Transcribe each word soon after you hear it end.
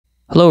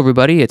Hello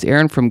everybody, it's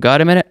Aaron from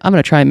God a Minute. I'm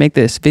going to try and make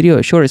this video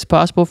as short as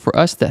possible for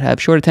us that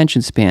have short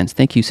attention spans.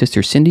 Thank you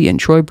Sister Cindy and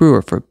Troy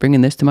Brewer for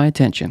bringing this to my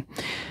attention.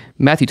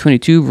 Matthew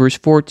 22 verse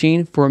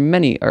 14, for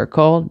many are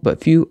called,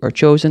 but few are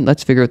chosen.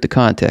 Let's figure out the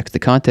context. The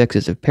context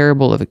is a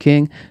parable of a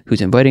king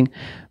who's inviting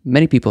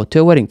many people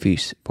to a wedding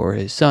feast for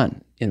his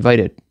son.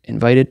 Invited.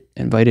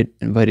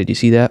 You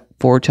see that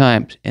 4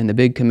 times in the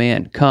big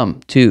command,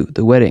 come to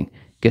the wedding.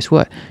 Guess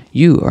what?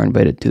 You are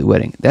invited to the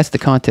wedding. That's the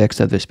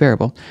context of this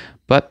parable.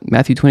 But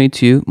Matthew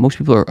 22, most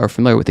people are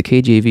familiar with the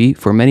KJV.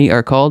 For many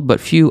are called,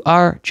 but few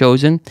are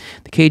chosen.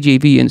 The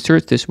KJV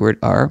inserts this word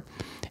are,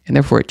 and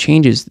therefore it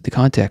changes the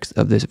context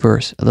of this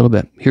verse a little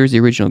bit. Here's the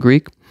original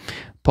Greek.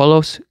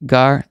 Polos,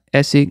 gar,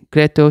 esi,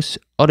 kletos,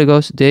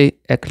 oligos, de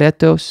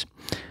ekletos.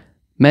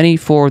 Many,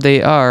 for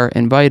they are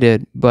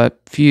invited, but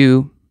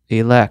few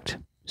elect.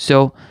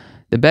 So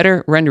the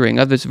better rendering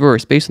of this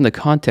verse, based on the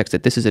context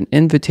that this is an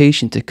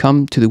invitation to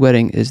come to the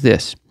wedding, is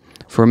this.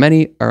 For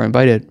many are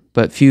invited,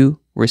 but few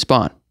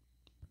respond.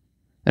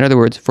 In other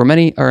words, for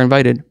many are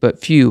invited, but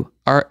few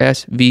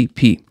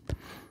RSVP.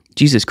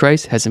 Jesus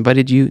Christ has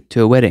invited you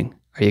to a wedding.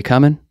 Are you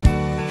coming?